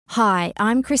Hi,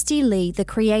 I'm Christy Lee, the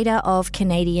creator of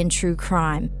Canadian True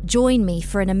Crime. Join me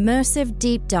for an immersive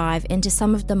deep dive into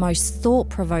some of the most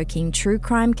thought-provoking true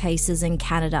crime cases in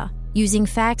Canada. Using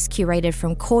facts curated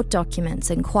from court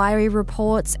documents, inquiry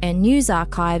reports, and news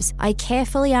archives, I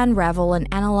carefully unravel and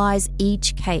analyse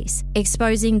each case,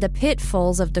 exposing the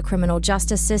pitfalls of the criminal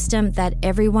justice system that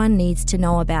everyone needs to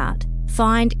know about.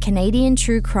 Find Canadian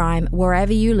True Crime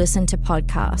wherever you listen to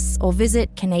podcasts or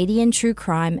visit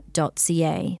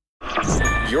canadiantruecrime.ca.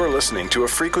 You're listening to a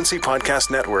Frequency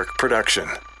Podcast Network production.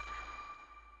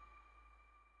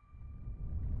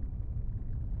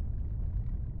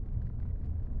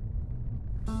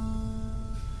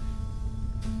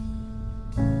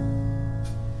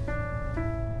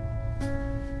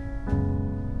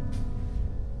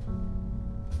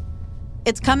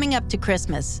 It's coming up to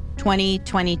Christmas,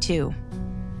 2022.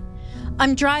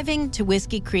 I'm driving to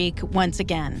Whiskey Creek once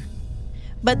again,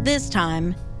 but this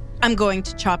time, I'm going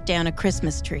to chop down a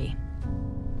Christmas tree.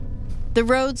 The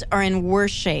roads are in worse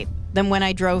shape than when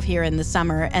I drove here in the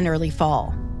summer and early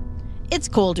fall. It's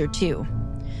colder too.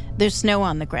 There's snow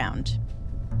on the ground.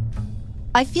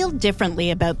 I feel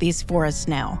differently about these forests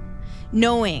now,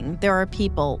 knowing there are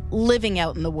people living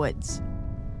out in the woods.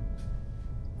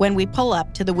 When we pull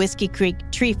up to the Whiskey Creek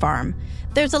Tree Farm,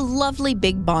 there's a lovely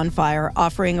big bonfire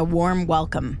offering a warm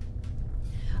welcome.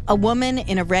 A woman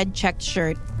in a red checked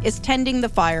shirt is tending the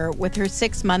fire with her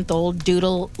 6-month-old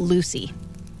doodle, Lucy.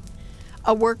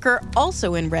 A worker,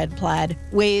 also in red plaid,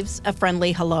 waves a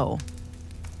friendly hello.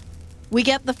 We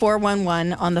get the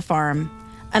 411 on the farm,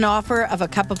 an offer of a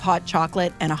cup of hot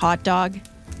chocolate and a hot dog,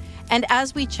 and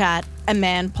as we chat, a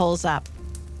man pulls up.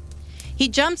 He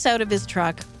jumps out of his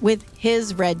truck with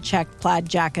his red checked plaid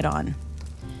jacket on.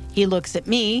 He looks at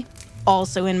me,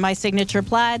 also in my signature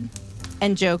plaid,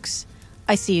 and jokes,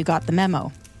 "I see you got the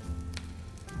memo."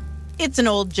 It's an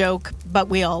old joke, but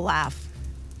we all laugh.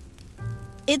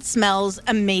 It smells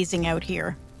amazing out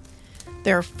here.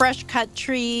 There are fresh-cut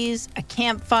trees, a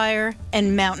campfire,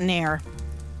 and mountain air.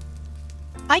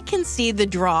 I can see the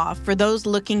draw for those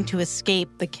looking to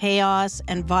escape the chaos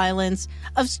and violence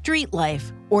of street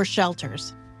life or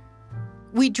shelters.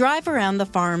 We drive around the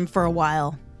farm for a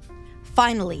while.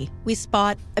 Finally, we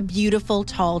spot a beautiful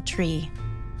tall tree,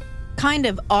 kind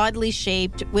of oddly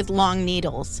shaped with long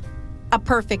needles, a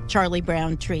perfect Charlie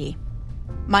Brown tree.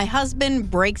 My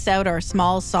husband breaks out our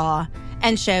small saw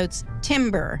and shouts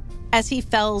 "timber" as he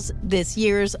fells this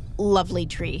year's lovely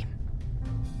tree.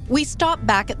 We stop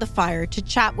back at the fire to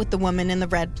chat with the woman in the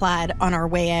red plaid on our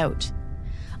way out.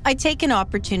 I take an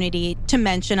opportunity to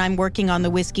mention I'm working on the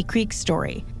Whiskey Creek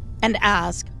story and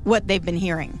ask what they've been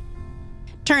hearing.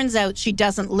 Turns out she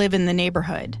doesn't live in the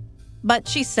neighborhood, but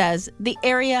she says the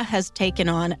area has taken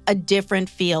on a different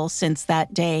feel since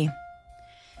that day.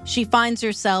 She finds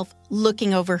herself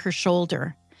looking over her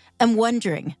shoulder and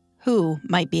wondering who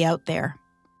might be out there.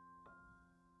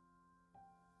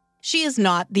 She is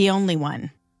not the only one.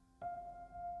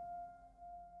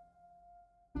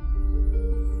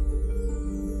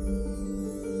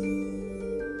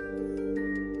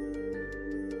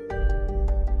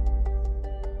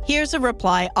 Here's a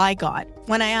reply I got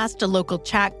when I asked a local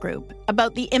chat group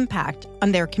about the impact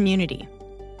on their community.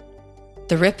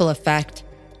 The ripple effect.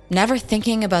 Never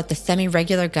thinking about the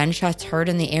semi-regular gunshots heard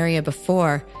in the area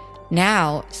before.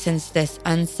 Now, since this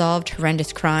unsolved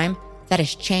horrendous crime, that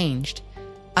has changed.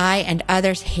 I and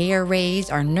others' hair raise,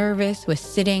 are nervous with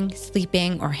sitting,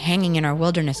 sleeping, or hanging in our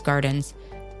wilderness gardens.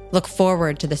 Look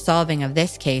forward to the solving of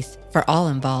this case for all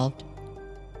involved.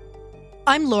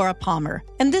 I'm Laura Palmer,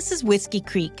 and this is Whiskey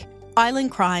Creek,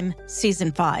 Island Crime,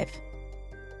 Season 5.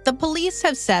 The police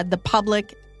have said the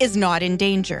public is not in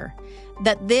danger,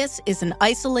 that this is an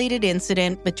isolated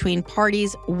incident between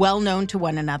parties well known to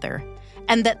one another,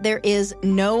 and that there is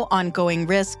no ongoing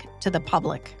risk to the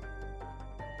public.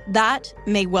 That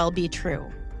may well be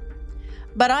true.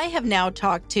 But I have now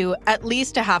talked to at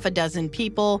least a half a dozen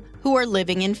people who are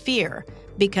living in fear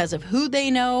because of who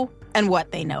they know and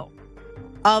what they know.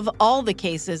 Of all the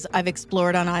cases I've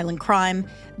explored on Island Crime,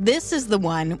 this is the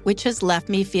one which has left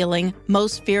me feeling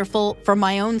most fearful for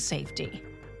my own safety.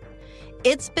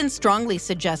 It's been strongly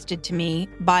suggested to me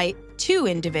by 2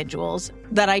 individuals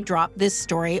that I drop this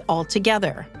story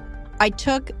altogether. I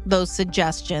took those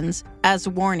suggestions as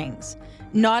warnings,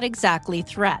 not exactly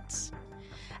threats.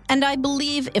 And I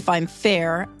believe if I'm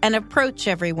fair and approach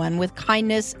everyone with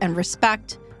kindness and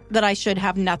respect, that I should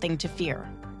have nothing to fear.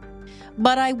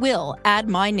 But I will add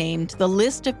my name to the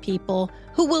list of people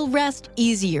who will rest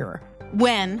easier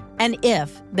when and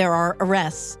if there are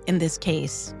arrests in this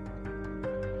case.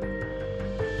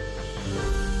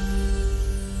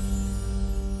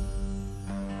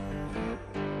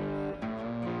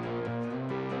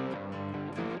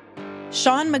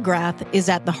 Sean McGrath is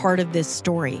at the heart of this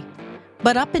story.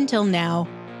 But up until now,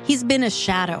 he's been a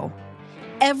shadow.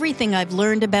 Everything I've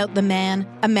learned about the man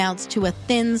amounts to a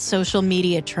thin social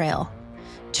media trail,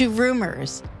 to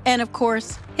rumors, and of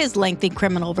course, his lengthy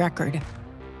criminal record.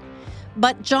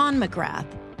 But John McGrath,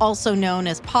 also known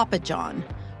as Papa John,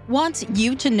 wants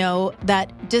you to know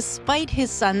that despite his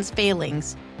son's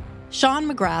failings, Sean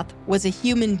McGrath was a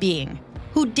human being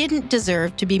who didn't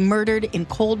deserve to be murdered in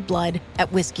cold blood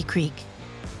at Whiskey Creek.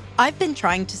 I've been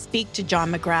trying to speak to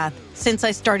John McGrath since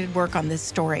I started work on this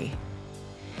story.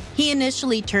 He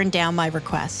initially turned down my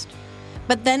request,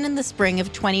 but then in the spring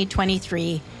of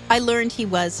 2023, I learned he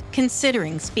was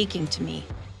considering speaking to me.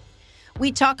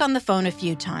 We talk on the phone a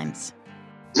few times.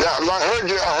 Yeah,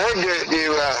 I heard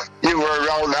you were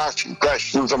around asking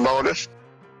questions about it.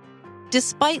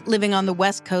 Despite living on the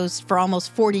West Coast for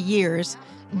almost 40 years,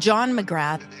 John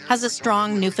McGrath has a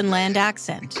strong Newfoundland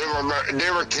accent.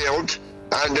 They were killed,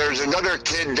 and there's another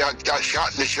kid that got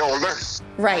shot in the shoulder.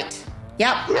 Right.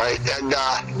 Yep. Right, and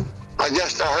I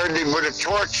heard him with a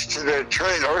torch to the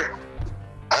trailer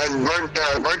and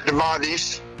burnt the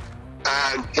bodies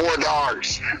and 4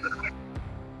 dogs.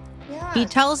 He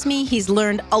tells me he's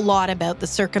learned a lot about the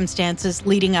circumstances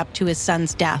leading up to his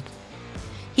son's death.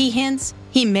 He hints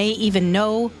he may even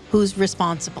know who's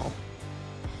responsible.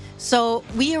 So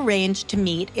we arranged to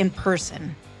meet in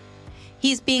person.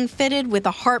 He's being fitted with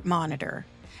a heart monitor,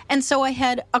 and so I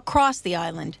head across the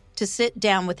island to sit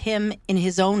down with him in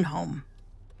his own home.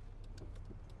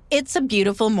 It's a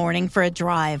beautiful morning for a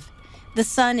drive. The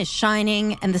sun is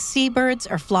shining and the seabirds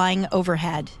are flying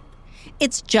overhead.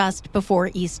 It's just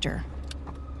before Easter.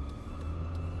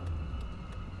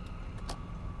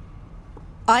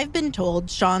 I've been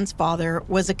told Sean's father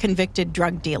was a convicted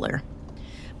drug dealer,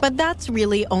 but that's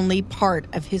really only part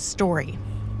of his story.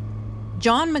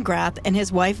 John McGrath and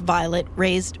his wife Violet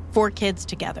raised 4 kids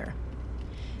together.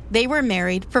 They were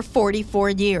married for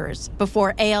 44 years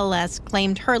before ALS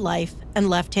claimed her life and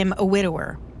left him a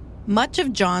widower. Much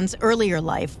of John's earlier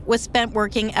life was spent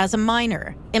working as a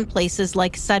miner in places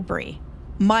like Sudbury,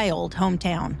 my old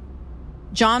hometown.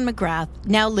 John McGrath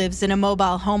now lives in a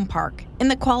mobile home park in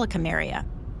the Qualicum area.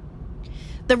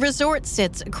 The resort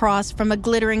sits across from a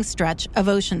glittering stretch of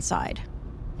Oceanside.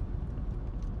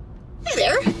 Hey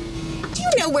there. Do you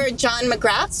know where John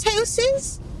McGrath's house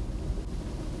is?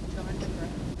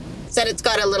 Said it's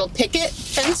got a little picket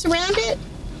fence around it.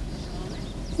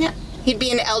 Yeah, he'd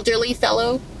be an elderly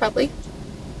fellow, probably.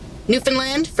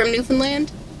 From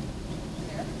Newfoundland?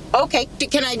 Okay,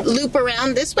 can I loop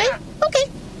around this way? Okay,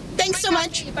 thanks so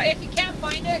much. But if you can't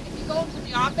find it, if you go to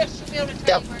the office, she'll be able to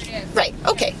tell you where it is. Right,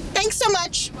 okay, thanks so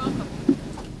much. You're welcome.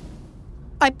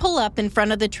 I pull up in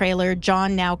front of the trailer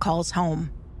John now calls home.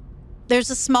 There's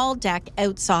a small deck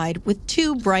outside with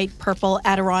 2 bright purple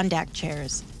Adirondack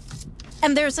chairs.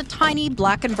 And there's a tiny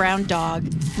black and brown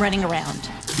dog running around.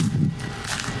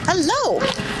 Hello.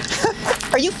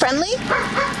 Are you friendly?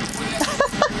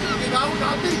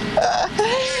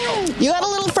 You got a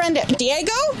little friend,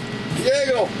 Diego?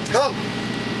 Diego, come.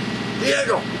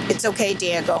 Diego. It's okay,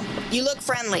 Diego. You look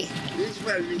friendly.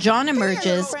 John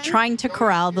emerges, trying to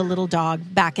corral the little dog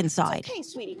back inside. Okay,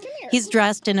 sweetie, come here. He's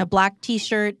dressed in a black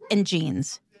t-shirt and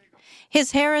jeans.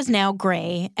 His hair is now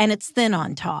gray, and it's thin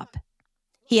on top.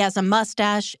 He has a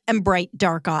mustache and bright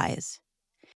dark eyes.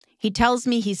 He tells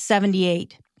me he's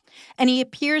 78, and he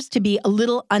appears to be a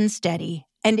little unsteady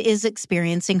and is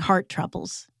experiencing heart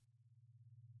troubles.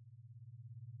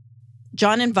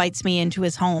 John invites me into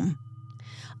his home.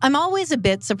 I'm always a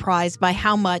bit surprised by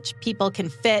how much people can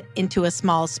fit into a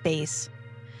small space.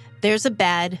 There's a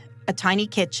bed, a tiny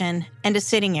kitchen, and a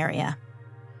sitting area.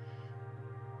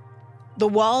 The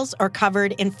walls are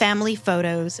covered in family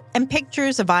photos and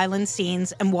pictures of island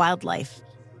scenes and wildlife.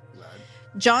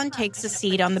 John takes a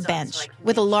seat on the bench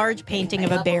with a large painting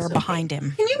of a bear behind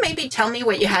him. Can you maybe tell me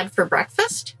what you had for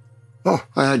breakfast? Oh,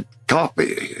 I had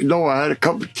coffee. No, I had a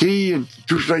cup of tea and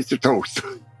 2 slices of toast.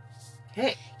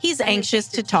 Okay. He's anxious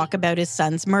to talk about his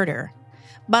son's murder,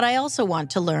 but I also want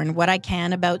to learn what I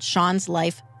can about Sean's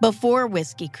life before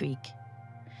Whiskey Creek.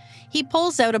 He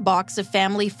pulls out a box of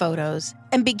family photos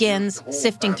and begins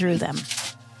sifting through them.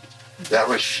 That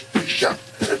was Sean.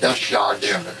 That's Sean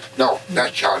there. No,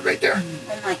 that's Sean right there.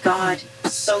 Oh my God,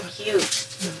 so cute.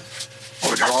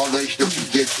 Oh, they're all nice looking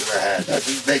kids that I had. I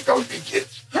didn't make ugly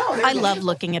kids. I love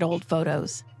looking at old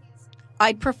photos.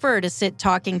 I'd prefer to sit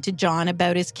talking to John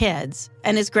about his kids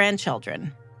and his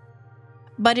grandchildren.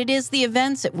 But it is the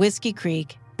events at Whiskey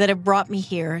Creek that have brought me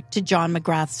here to John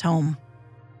McGrath's home.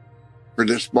 For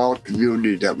this small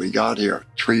community that we got here,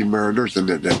 3 murders and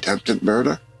an attempted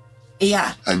murder.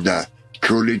 Yeah. And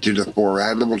cruelty to the 4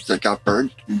 animals that got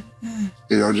burnt. Mm-hmm.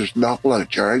 You know, there's an awful lot of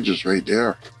charges right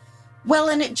there. Well,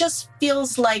 and it just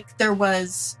feels like there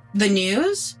was the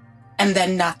news and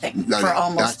then nothing for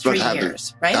almost 3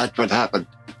 years, right? That's what happened.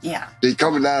 Yeah. They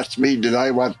come and ask me, did I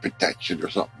want protection or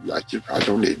something? I said, I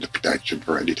don't need the protection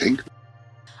for anything.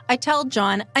 I tell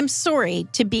John I'm sorry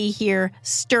to be here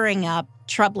stirring up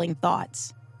troubling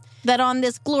thoughts, that on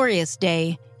this glorious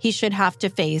day, he should have to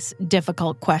face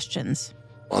difficult questions.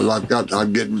 Well,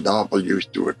 I'm getting awful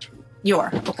used to it. You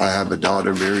are. Okay. I have a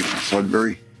daughter married in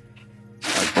Sudbury.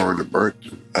 I born at birth.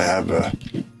 I have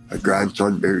a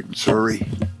grandson married in Surrey.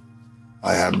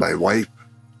 I have my wife,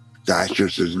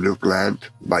 Thatcher's in Newfoundland.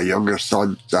 My youngest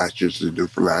son, Thatcher's in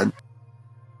Newfoundland.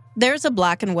 There's a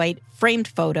black and white framed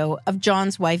photo of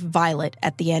John's wife, Violet,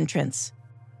 at the entrance.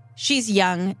 She's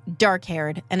young,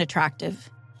 dark-haired, and attractive.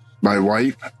 My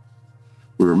wife,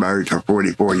 we were married for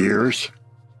 44 years.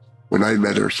 When I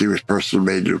met her, she was personally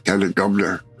made Lieutenant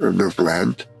Governor of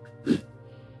Newfoundland.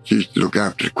 She used to look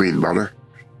after the Queen Mother.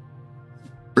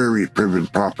 Very prim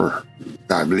and proper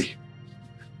family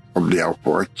from the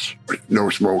outports. No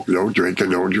smoke, no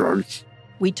drinking, no drugs.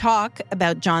 We talk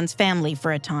about John's family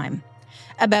for a time,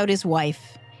 about his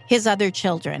wife, his other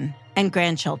children, and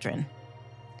grandchildren.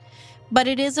 But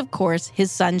it is, of course,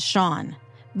 his son Sean,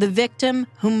 the victim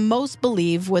whom most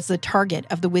believe was the target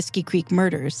of the Whiskey Creek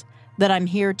murders, that I'm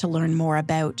here to learn more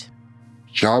about.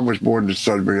 Sean was born in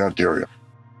Sudbury, Ontario.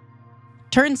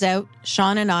 Turns out,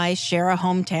 Sean and I share a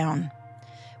hometown.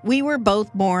 We were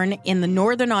both born in the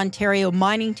northern Ontario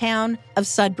mining town of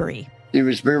Sudbury. He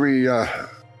was very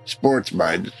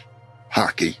sports-minded,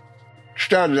 hockey.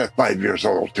 Started at 5 years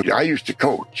old, too. I used to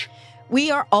coach.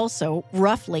 We are also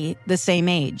roughly the same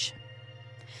age.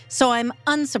 So I'm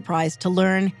unsurprised to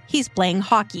learn he's playing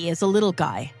hockey as a little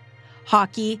guy.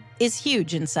 Hockey is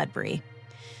huge in Sudbury.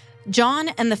 John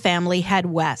and the family head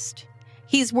west.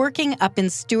 He's working up in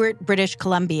Stewart, British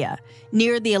Columbia,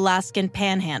 near the Alaskan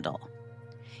Panhandle.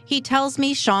 He tells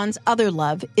me Sean's other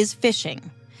love is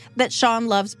fishing, that Sean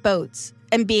loves boats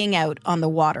and being out on the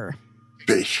water.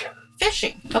 Fish.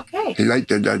 Fishing, okay. He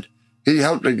liked it. He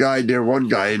helped a guy there, one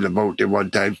guy in the boat at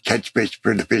one time, catch fish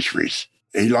for the fisheries.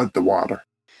 He loved the water.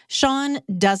 Sean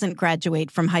doesn't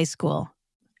graduate from high school.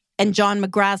 And John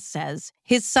McGrath says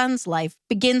his son's life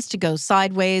begins to go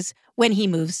sideways when he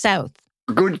moves south.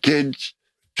 Good kids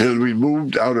till we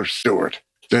moved out of Stewart.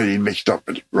 Then he mixed up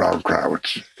with round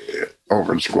crowds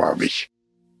over in Squamish.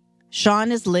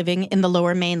 Sean is living in the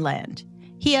Lower Mainland.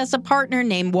 He has a partner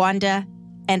named Wanda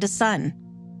and a son.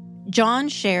 John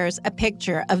shares a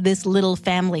picture of this little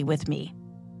family with me.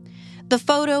 The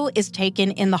photo is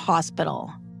taken in the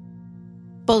hospital.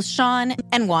 Both Sean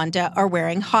and Wanda are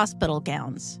wearing hospital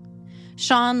gowns.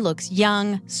 Sean looks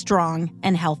young, strong,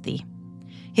 and healthy.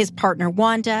 His partner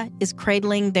Wanda is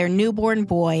cradling their newborn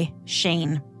boy,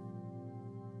 Shane.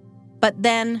 But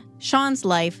then, Sean's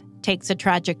life takes a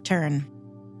tragic turn.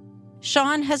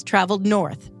 Sean has traveled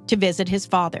north to visit his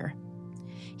father.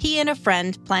 He and a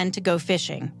friend plan to go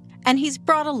fishing, and he's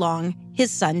brought along his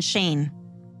son, Shane.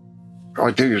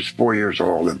 I think he was 4 years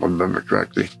old, if I remember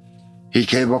correctly. He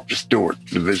came up to Stewart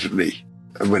to visit me,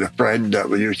 and with a friend that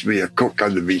used to be a cook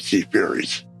on the BC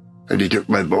ferries. And he took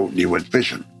my boat and he went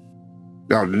fishing.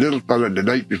 Now, the little fella, the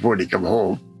night before he come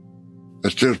home,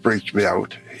 it still freaks me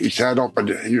out. He sat up and,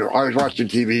 I was watching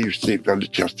TV, he was sleeping on the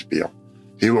Chesterfield.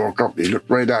 He woke up and he looked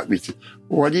right at me and said,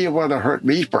 "What do you want to hurt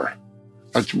me for?"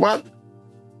 I said, "What?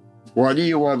 What do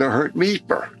you want to hurt me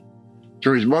for?"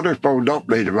 So his mother phoned up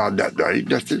later on that night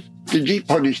and I said, "Did you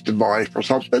punish the boy for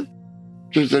something?"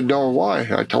 She said, "No, why?"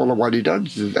 I told her what he done.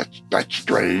 She said, that's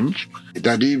strange.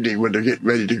 That evening when they're getting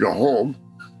ready to go home,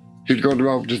 he'd go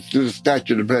around to the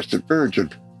statue of the Blessed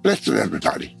Virgin, blessing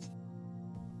everybody.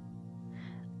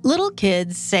 Little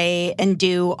kids say and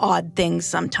do odd things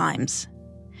sometimes.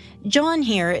 John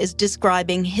here is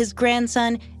describing his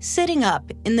grandson sitting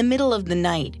up in the middle of the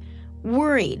night,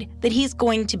 worried that he's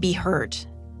going to be hurt.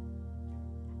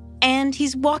 And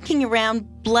he's walking around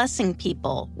blessing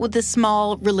people with a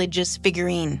small religious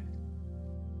figurine.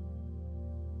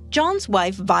 John's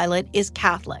wife, Violet, is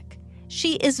Catholic.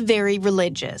 She is very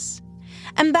religious.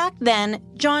 And back then,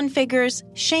 John figures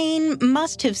Shane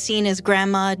must have seen his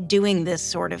grandma doing this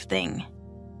sort of thing.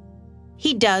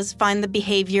 He does find the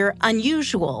behavior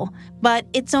unusual, but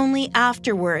it's only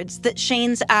afterwards that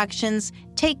Shane's actions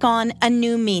take on a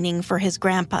new meaning for his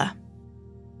grandpa.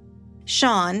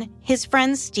 Sean, his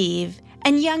friend Steve,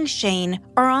 and young Shane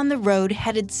are on the road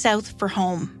headed south for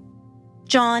home.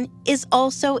 John is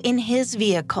also in his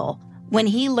vehicle when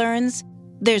he learns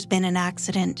there's been an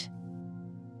accident.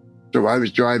 So I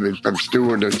was driving from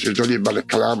Stewart, and it's only about a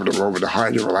kilometer over the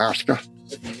Hyder, Alaska,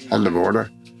 on the border.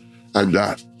 And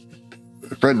a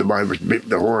friend of mine was beating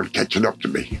the horn, catching up to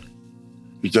me.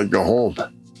 He said, "Go home.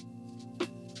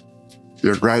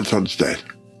 Your grandson's dead."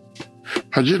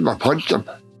 I just punched him.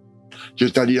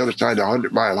 Just on the other side of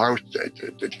 100 Mile House,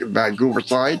 the Vancouver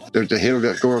side, there's a hill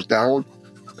that goes down,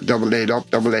 double lane up,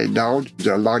 double lane down.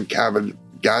 There's a log cabin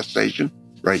gas station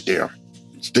right there.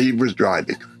 Steve was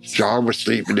driving. Sean was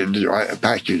sleeping in the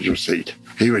passenger seat.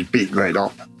 He was beaten right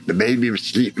up. The baby was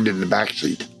sleeping in the back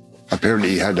seat.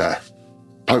 Apparently he had a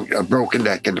broken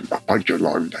neck and a punctured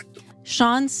lung.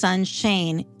 Sean's son,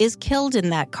 Shane, is killed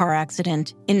in that car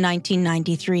accident in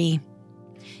 1993.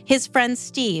 His friend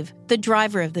Steve, the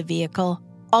driver of the vehicle,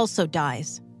 also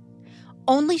dies.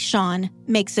 Only Sean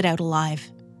makes it out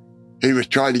alive. He was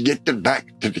trying to get them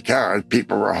back to the car, and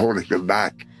people were holding him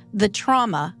back. The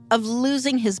trauma of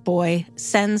losing his boy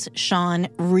sends Sean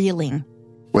reeling.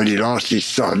 When he lost his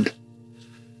son,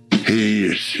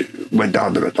 he went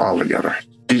down to it altogether.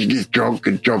 He'd get drunk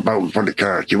and jump out in front of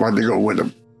cars. He wanted to go with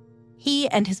him. He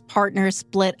and his partner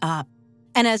split up.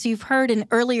 And as you've heard in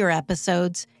earlier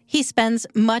episodes, he spends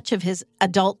much of his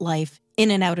adult life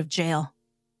in and out of jail.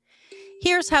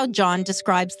 Here's how John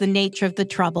describes the nature of the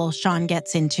trouble Sean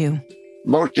gets into.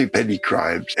 Mostly petty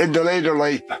crimes. In the later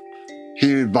life,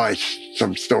 he would buy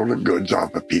some stolen goods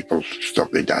off of people, stuff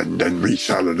like that, and then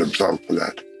resell it himself for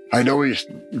that. I know he's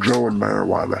growing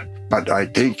marijuana, but I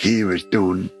think he was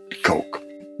doing coke.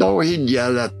 No, he'd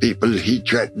yell at people, he'd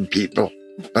threaten people,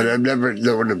 but I've never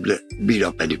known him to beat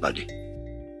up anybody.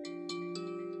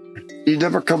 He'd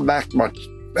never come back much.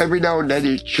 Every now and then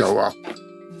he'd show up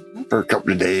for a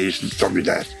couple of days and stuff like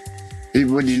that.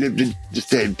 Even when he lived in the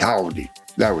same town,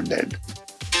 now and then.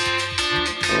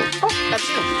 Oh, that's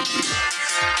you.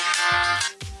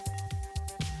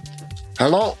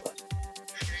 Hello? Hey,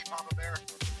 Papa Bear.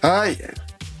 Hi. Hey,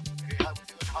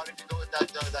 how did you go with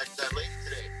that lady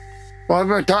today? Well,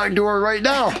 I'm talking to her right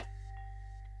now.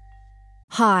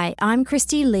 Hi, I'm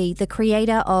Christy Lee, the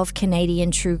creator of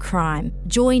Canadian True Crime.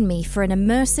 Join me for an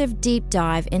immersive deep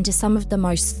dive into some of the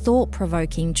most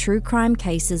thought-provoking true crime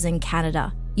cases in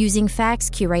Canada. Using facts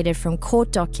curated from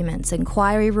court documents,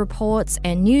 inquiry reports,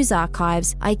 and news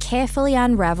archives, I carefully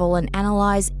unravel and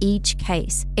analyse each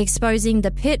case, exposing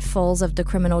the pitfalls of the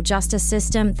criminal justice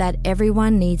system that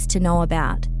everyone needs to know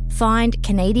about. Find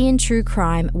Canadian True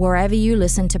Crime wherever you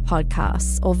listen to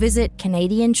podcasts or visit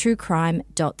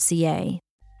canadiantruecrime.ca.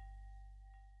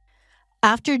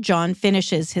 After John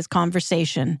finishes his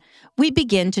conversation, we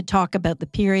begin to talk about the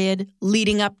period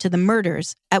leading up to the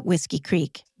murders at Whiskey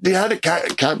Creek. They had a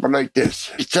camper like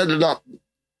this. He set it up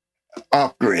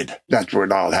off-grid. That's where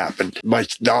it all happened. My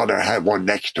daughter had one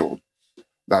next to him.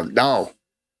 Now,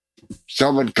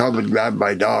 someone come and grabbed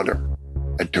my daughter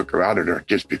and took her out of there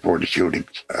just before the shooting.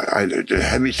 A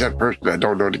heavy-set person, I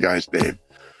don't know the guy's name,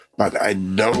 but I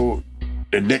know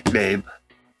the nickname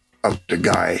of the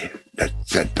guy that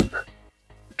sent them.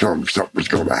 Told him something was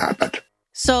going to happen.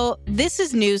 So this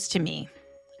is news to me.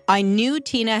 I knew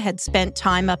Tina had spent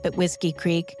time up at Whiskey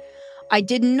Creek. I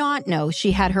did not know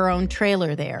she had her own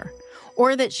trailer there,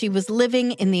 or that she was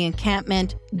living in the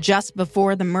encampment just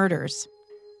before the murders.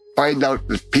 Find out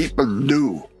that people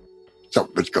knew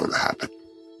something was going to happen.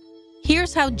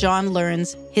 Here's how John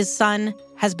learns his son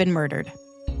has been murdered.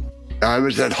 I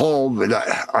was at home and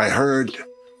I heard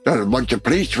that a bunch of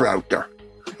police were out there.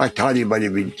 I thought he might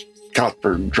have been caught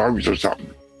for drugs or something,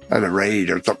 at a raid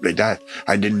or something like that.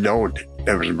 I didn't know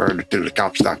there was a murder till the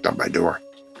cops knocked on my door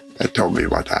and told me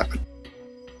what happened.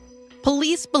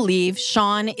 Police believe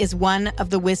Sean is one of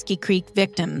the Whiskey Creek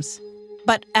victims,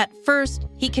 but at first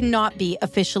he cannot be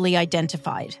officially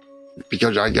identified.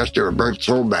 Because I guess they were burnt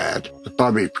so bad,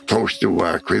 probably close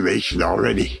to cremation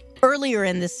already. Earlier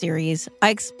in this series, I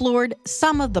explored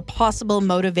some of the possible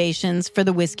motivations for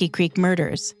the Whiskey Creek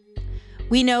murders.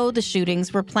 We know the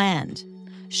shootings were planned.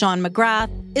 Sean McGrath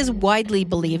is widely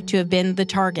believed to have been the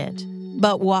target.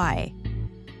 But why?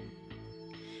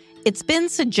 It's been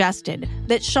suggested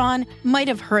that Sean might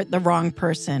have hurt the wrong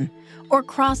person or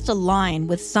crossed a line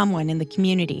with someone in the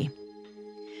community.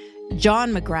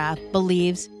 John McGrath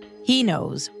believes he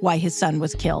knows why his son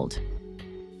was killed.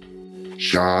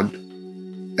 Sean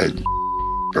and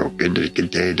broke into the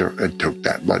container and took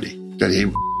that money. Then he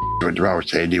went around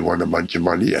saying he won a bunch of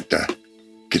money at the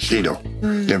casino.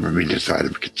 Never been inside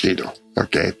of a casino,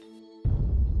 okay?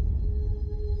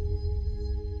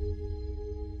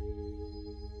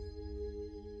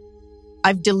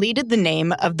 I've deleted the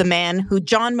name of the man who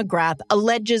John McGrath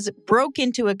alleges broke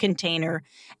into a container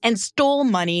and stole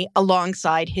money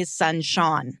alongside his son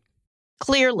Sean.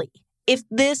 Clearly, If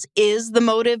this is the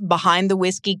motive behind the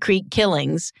Whiskey Creek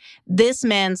killings, this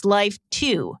man's life,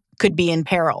 too, could be in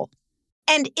peril.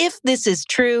 And if this is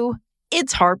true,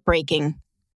 it's heartbreaking.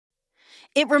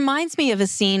 It reminds me of a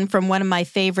scene from one of my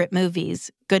favorite movies,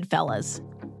 Goodfellas.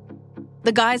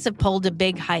 The guys have pulled a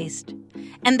big heist,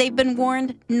 and they've been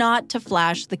warned not to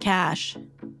flash the cash.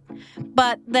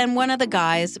 But then one of the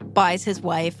guys buys his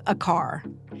wife a car,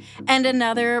 and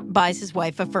another buys his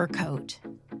wife a fur coat.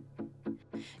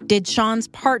 Did Sean's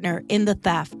partner in the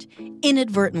theft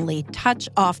inadvertently touch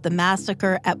off the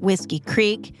massacre at Whiskey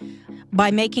Creek by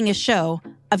making a show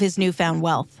of his newfound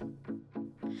wealth?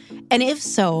 And if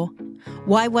so,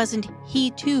 why wasn't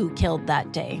he too killed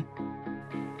that day?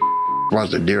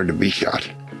 Wasn't there to be shot.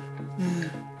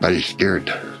 But he's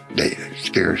scared.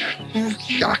 Scared.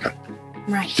 Shocking.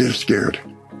 Right. Still scared.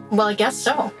 Well, I guess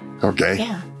so. Okay.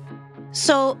 Yeah.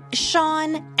 So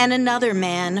Sean and another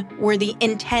man were the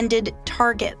intended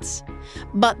targets,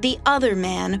 but the other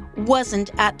man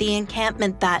wasn't at the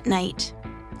encampment that night.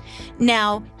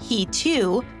 Now, he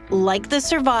too, like the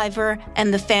survivor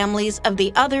and the families of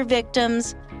the other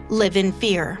victims, live in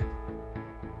fear.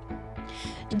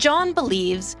 John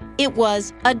believes it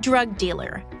was a drug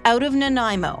dealer out of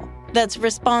Nanaimo that's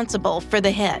responsible for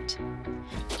the hit.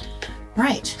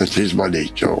 Right. It's his money,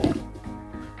 Joe.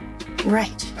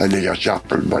 Right. And they got shot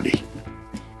for money.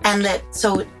 And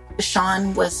so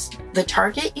Sean was the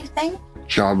target, you think?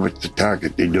 Sean was the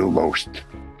target they knew most.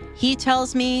 He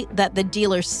tells me that the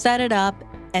dealer set it up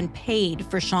and paid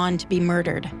for Sean to be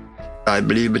murdered. I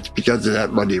believe it's because of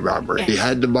that money, Robert. Yeah. He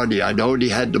had the money. I know he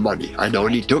had the money. I know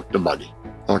he took the money.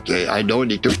 Okay, I know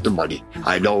he took the money.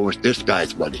 I know it was this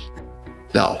guy's money.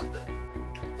 Now,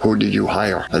 who did you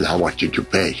hire and how much did you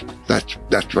pay? That's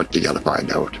what you got to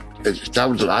find out. It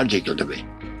sounds logical to me.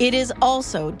 It is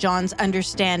also John's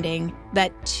understanding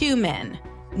that two men,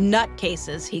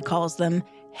 nutcases he calls them,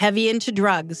 heavy into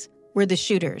drugs, were the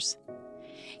shooters.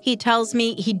 He tells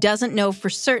me he doesn't know for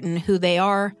certain who they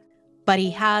are, but he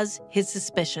has his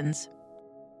suspicions.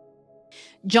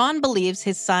 John believes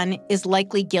his son is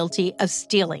likely guilty of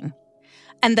stealing,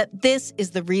 and that this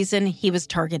is the reason he was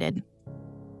targeted.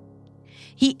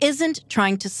 He isn't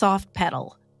trying to soft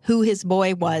pedal who his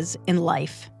boy was in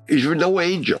life. He's no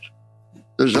angel.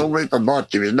 There's no way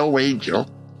about him. He's no angel.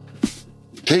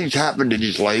 Things happened in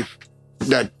his life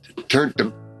that turned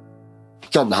him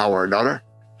somehow or another.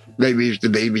 Maybe it's the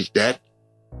baby's death.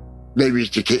 Maybe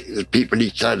it's the people he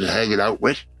started hanging out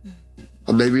with.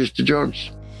 Or maybe it's the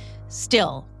drugs.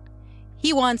 Still,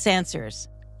 he wants answers.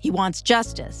 He wants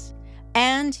justice.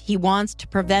 And he wants to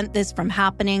prevent this from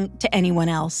happening to anyone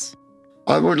else.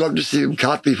 I would love to see him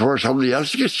caught before somebody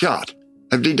else gets shot.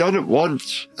 If they done it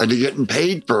once and they're getting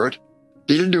paid for it,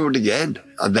 they'll do it again,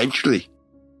 eventually.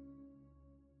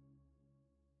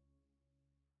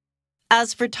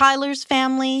 As for Tyler's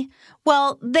family,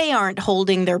 well, they aren't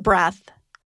holding their breath.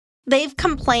 They've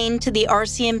complained to the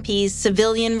RCMP's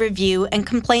Civilian Review and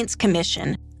Complaints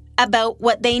Commission about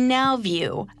what they now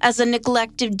view as a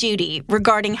neglect of duty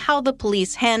regarding how the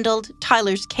police handled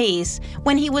Tyler's case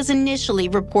when he was initially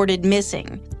reported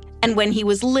missing and when he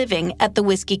was living at the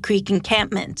Whiskey Creek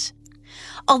encampment.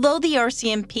 Although the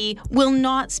RCMP will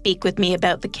not speak with me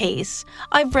about the case,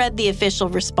 I've read the official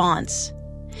response.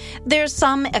 There's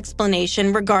some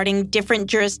explanation regarding different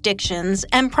jurisdictions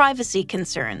and privacy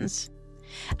concerns.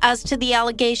 As to the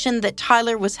allegation that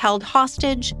Tyler was held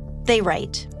hostage, they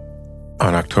write,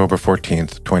 On October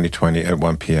 14th, 2020 at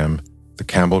 1 p.m., the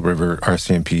Campbell River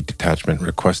RCMP detachment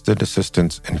requested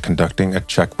assistance in conducting a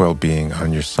check well-being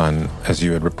on your son as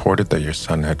you had reported that your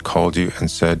son had called you and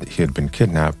said he had been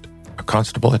kidnapped. A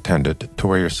constable attended to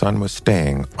where your son was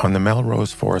staying on the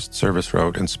Melrose Forest Service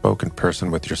Road and spoke in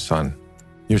person with your son.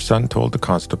 Your son told the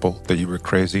constable that you were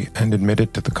crazy and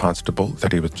admitted to the constable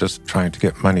that he was just trying to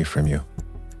get money from you.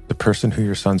 The person who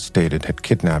your son stated had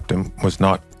kidnapped him was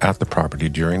not at the property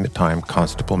during the time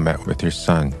Constable met with your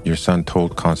son. Your son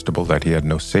told Constable that he had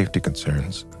no safety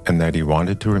concerns and that he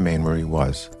wanted to remain where he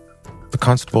was. The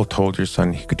constable told your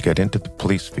son he could get into the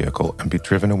police vehicle and be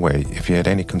driven away if he had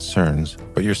any concerns,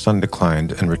 but your son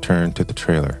declined and returned to the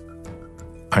trailer.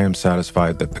 I am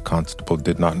satisfied that the constable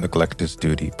did not neglect his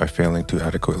duty by failing to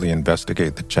adequately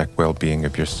investigate the check well-being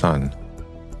of your son.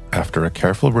 After a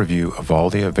careful review of all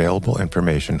the available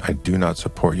information, I do not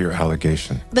support your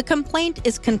allegation. The complaint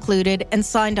is concluded and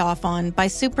signed off on by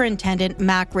Superintendent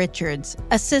Mac Richards,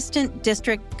 Assistant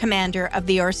District Commander of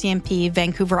the RCMP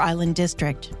Vancouver Island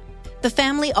District. The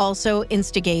family also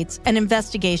instigates an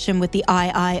investigation with the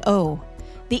IIO,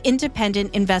 the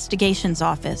Independent Investigations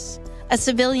Office, a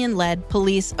civilian-led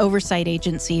police oversight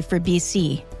agency for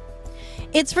BC.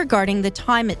 It's regarding the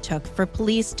time it took for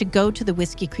police to go to the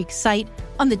Whiskey Creek site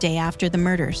on the day after the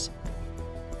murders.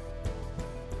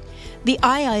 The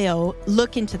IIO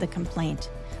look into the complaint,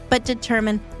 but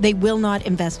determine they will not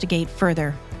investigate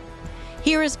further.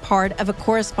 Here is part of a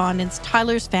correspondence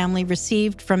Tyler's family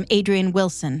received from Adrian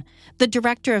Wilson, the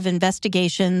Director of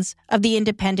Investigations of the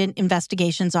Independent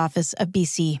Investigations Office of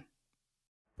BC.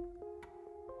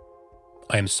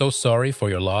 I am so sorry for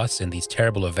your loss in these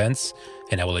terrible events,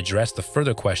 and I will address the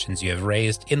further questions you have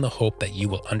raised in the hope that you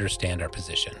will understand our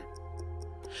position.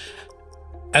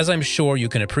 As I'm sure you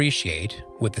can appreciate,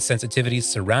 with the sensitivities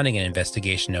surrounding an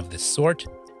investigation of this sort,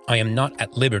 I am not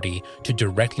at liberty to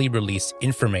directly release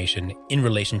information in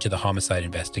relation to the homicide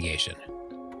investigation.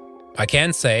 I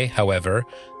can say, however,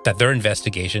 that their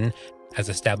investigation has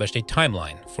established a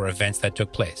timeline for events that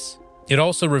took place. It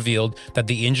also revealed that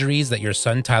the injuries that your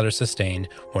son Tyler sustained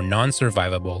were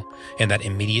non-survivable and that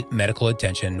immediate medical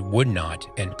attention would not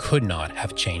and could not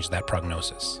have changed that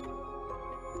prognosis.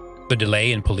 The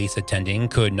delay in police attending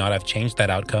could not have changed that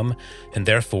outcome, and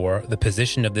therefore the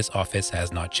position of this office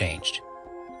has not changed.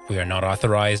 We are not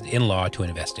authorized in law to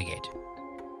investigate.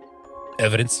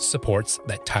 Evidence supports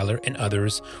that Tyler and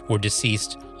others were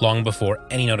deceased long before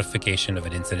any notification of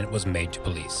an incident was made to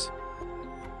police.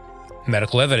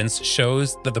 Medical evidence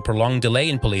shows that the prolonged delay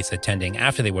in police attending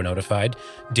after they were notified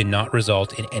did not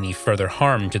result in any further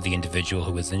harm to the individual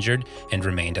who was injured and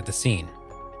remained at the scene.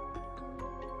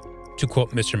 To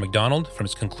quote Mr. McDonald from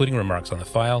his concluding remarks on the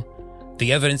file,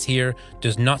 the evidence here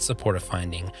does not support a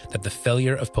finding that the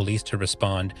failure of police to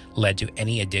respond led to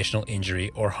any additional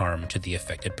injury or harm to the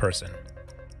affected person.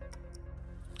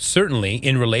 Certainly,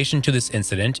 in relation to this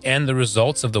incident and the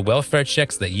results of the welfare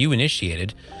checks that you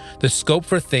initiated, the scope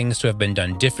for things to have been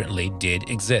done differently did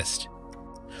exist.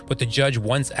 But the judge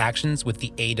one's actions with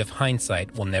the aid of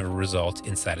hindsight will never result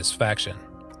in satisfaction.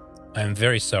 I am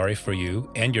very sorry for you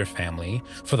and your family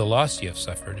for the loss you have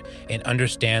suffered, and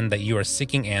understand that you are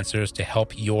seeking answers to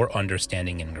help your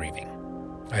understanding and grieving.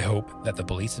 I hope that the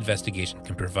police investigation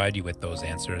can provide you with those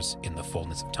answers in the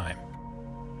fullness of time.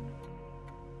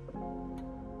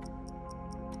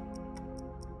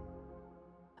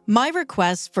 My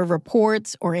requests for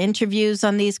reports or interviews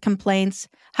on these complaints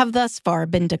have thus far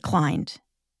been declined.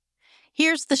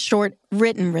 Here's the short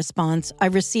written response I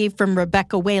received from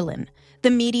Rebecca Whalen, the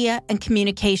Media and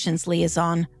Communications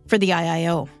Liaison for the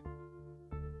IIO.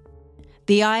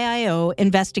 The IIO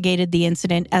investigated the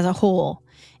incident as a whole,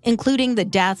 including the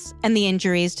deaths and the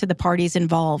injuries to the parties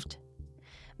involved.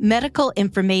 Medical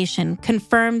information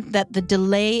confirmed that the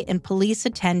delay in police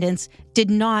attendance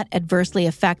did not adversely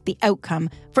affect the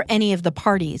outcome for any of the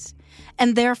parties,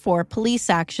 and therefore police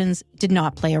actions did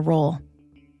not play a role.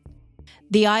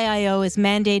 The IIO is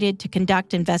mandated to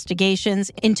conduct investigations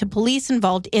into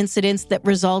police-involved incidents that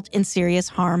result in serious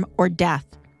harm or death.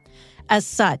 As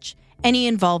such, any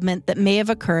involvement that may have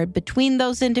occurred between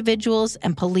those individuals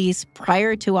and police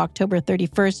prior to October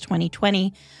 31st,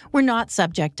 2020, were not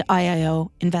subject to IIO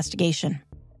investigation.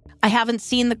 I haven't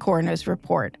seen the coroner's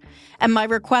report, and my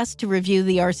request to review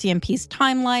the RCMP's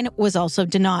timeline was also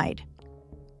denied.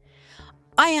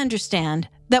 I understand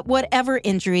that whatever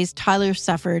injuries Tyler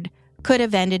suffered could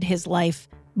have ended his life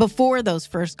before those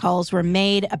first calls were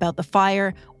made about the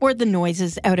fire or the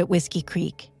noises out at Whiskey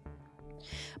Creek.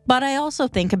 But I also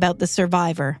think about the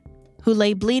survivor, who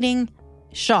lay bleeding,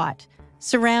 shot,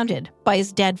 surrounded by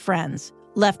his dead friends,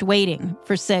 left waiting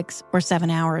for 6 or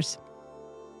 7 hours.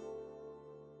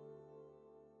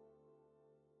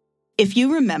 If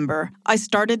you remember, I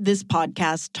started this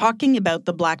podcast talking about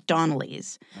the Black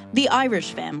Donnellys, the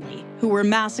Irish family who were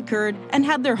massacred and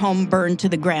had their home burned to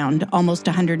the ground almost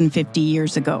 150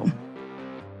 years ago.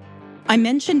 I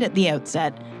mentioned at the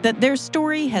outset that their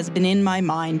story has been in my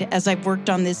mind as I've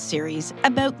worked on this series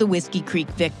about the Whiskey Creek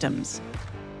victims.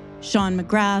 Sean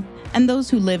McGrath and those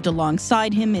who lived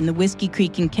alongside him in the Whiskey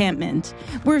Creek encampment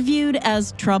were viewed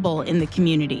as trouble in the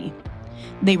community.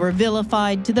 They were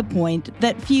vilified to the point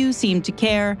that few seemed to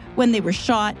care when they were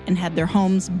shot and had their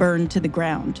homes burned to the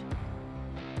ground.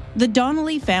 The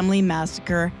Donnelly family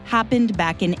massacre happened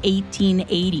back in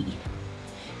 1880.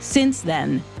 Since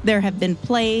then, there have been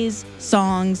plays,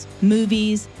 songs,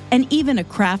 movies, and even a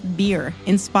craft beer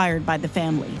inspired by the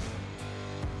family.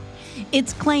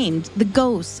 It's claimed the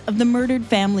ghosts of the murdered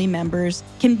family members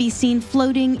can be seen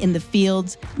floating in the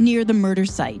fields near the murder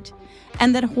site,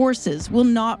 and that horses will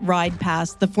not ride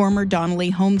past the former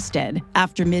Donnelly homestead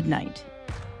after midnight.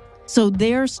 So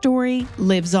their story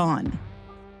lives on.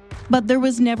 But there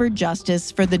was never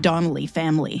justice for the Donnelly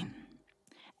family.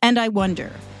 And I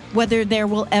wonder whether there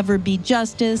will ever be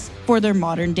justice for their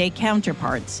modern-day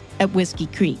counterparts at Whiskey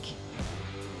Creek.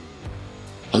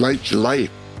 Life's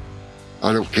life.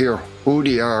 I don't care who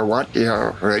they are, what they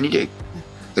are, or anything.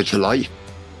 It's a life.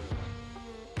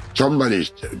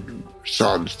 Somebody's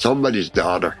son, somebody's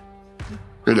daughter,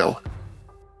 you know.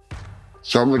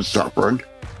 Someone's suffering.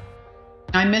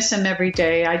 I miss him every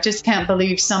day. I just can't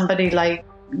believe somebody like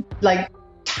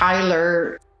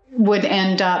Tyler would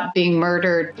end up being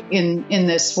murdered in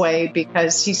this way,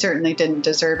 because he certainly didn't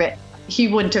deserve it. He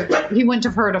wouldn't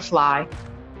have hurt a fly.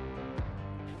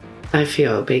 I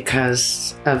feel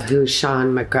because of who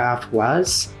Sean McGrath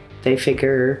was, they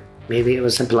figure maybe it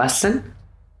was a blessing.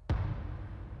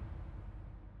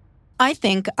 I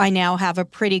think I now have a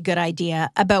pretty good idea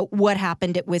about what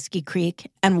happened at Whiskey Creek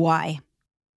and why.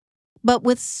 But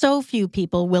with so few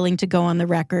people willing to go on the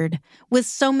record, with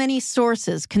so many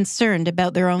sources concerned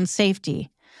about their own safety,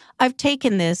 I've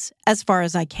taken this as far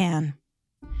as I can.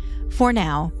 For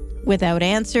now, without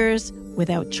answers,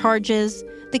 without charges,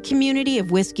 the community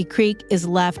of Whiskey Creek is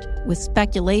left with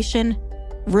speculation,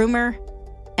 rumor,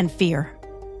 and fear.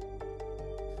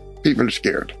 People are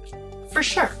scared. For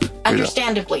sure.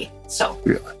 Understandably so.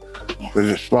 Yeah. With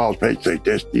a small place like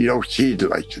this, you don't see the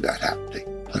likes of that happening.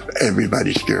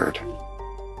 Everybody's scared.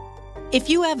 If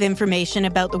you have information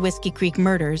about the Whiskey Creek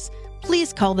murders,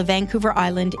 please call the Vancouver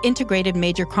Island Integrated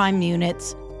Major Crime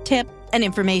Unit's tip and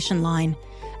information line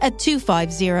at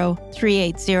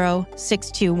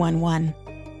 250-380-6211.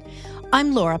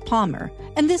 I'm Laura Palmer,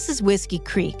 and this is Whiskey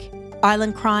Creek,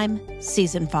 Island Crime,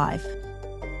 Season 5.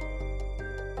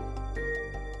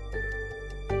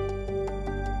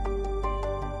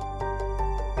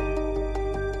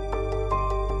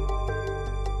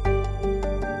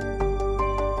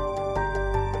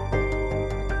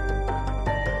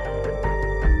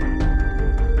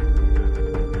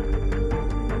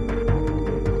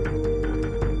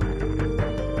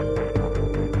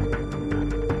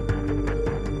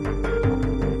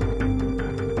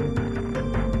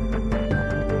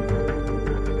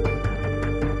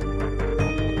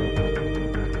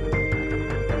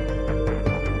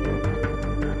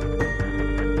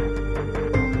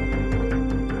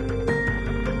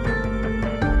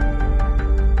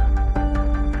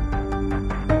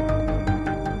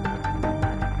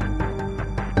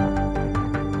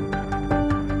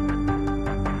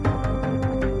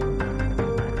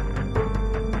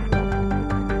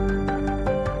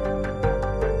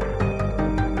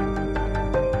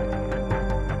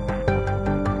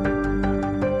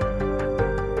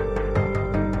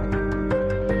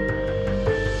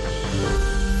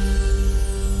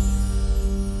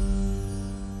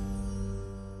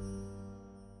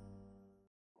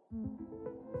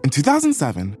 In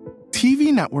 2007,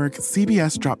 TV network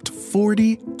CBS dropped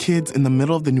 40 kids in the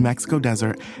middle of the New Mexico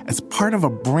desert as part of a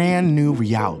brand new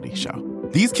reality show.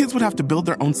 These kids would have to build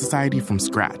their own society from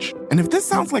scratch. And if this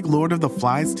sounds like Lord of the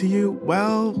Flies to you,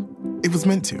 well, it was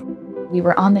meant to. We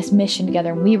were on this mission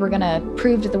together, and we were going to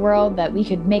prove to the world that we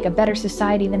could make a better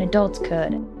society than adults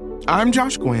could. I'm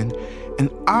Josh Gwynn, and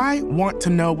I want to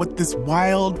know what this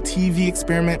wild TV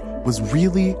experiment was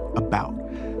really about.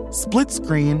 Split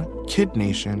Screen, Kid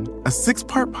Nation, a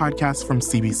 6-part podcast from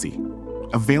CBC.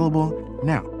 Available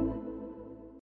now.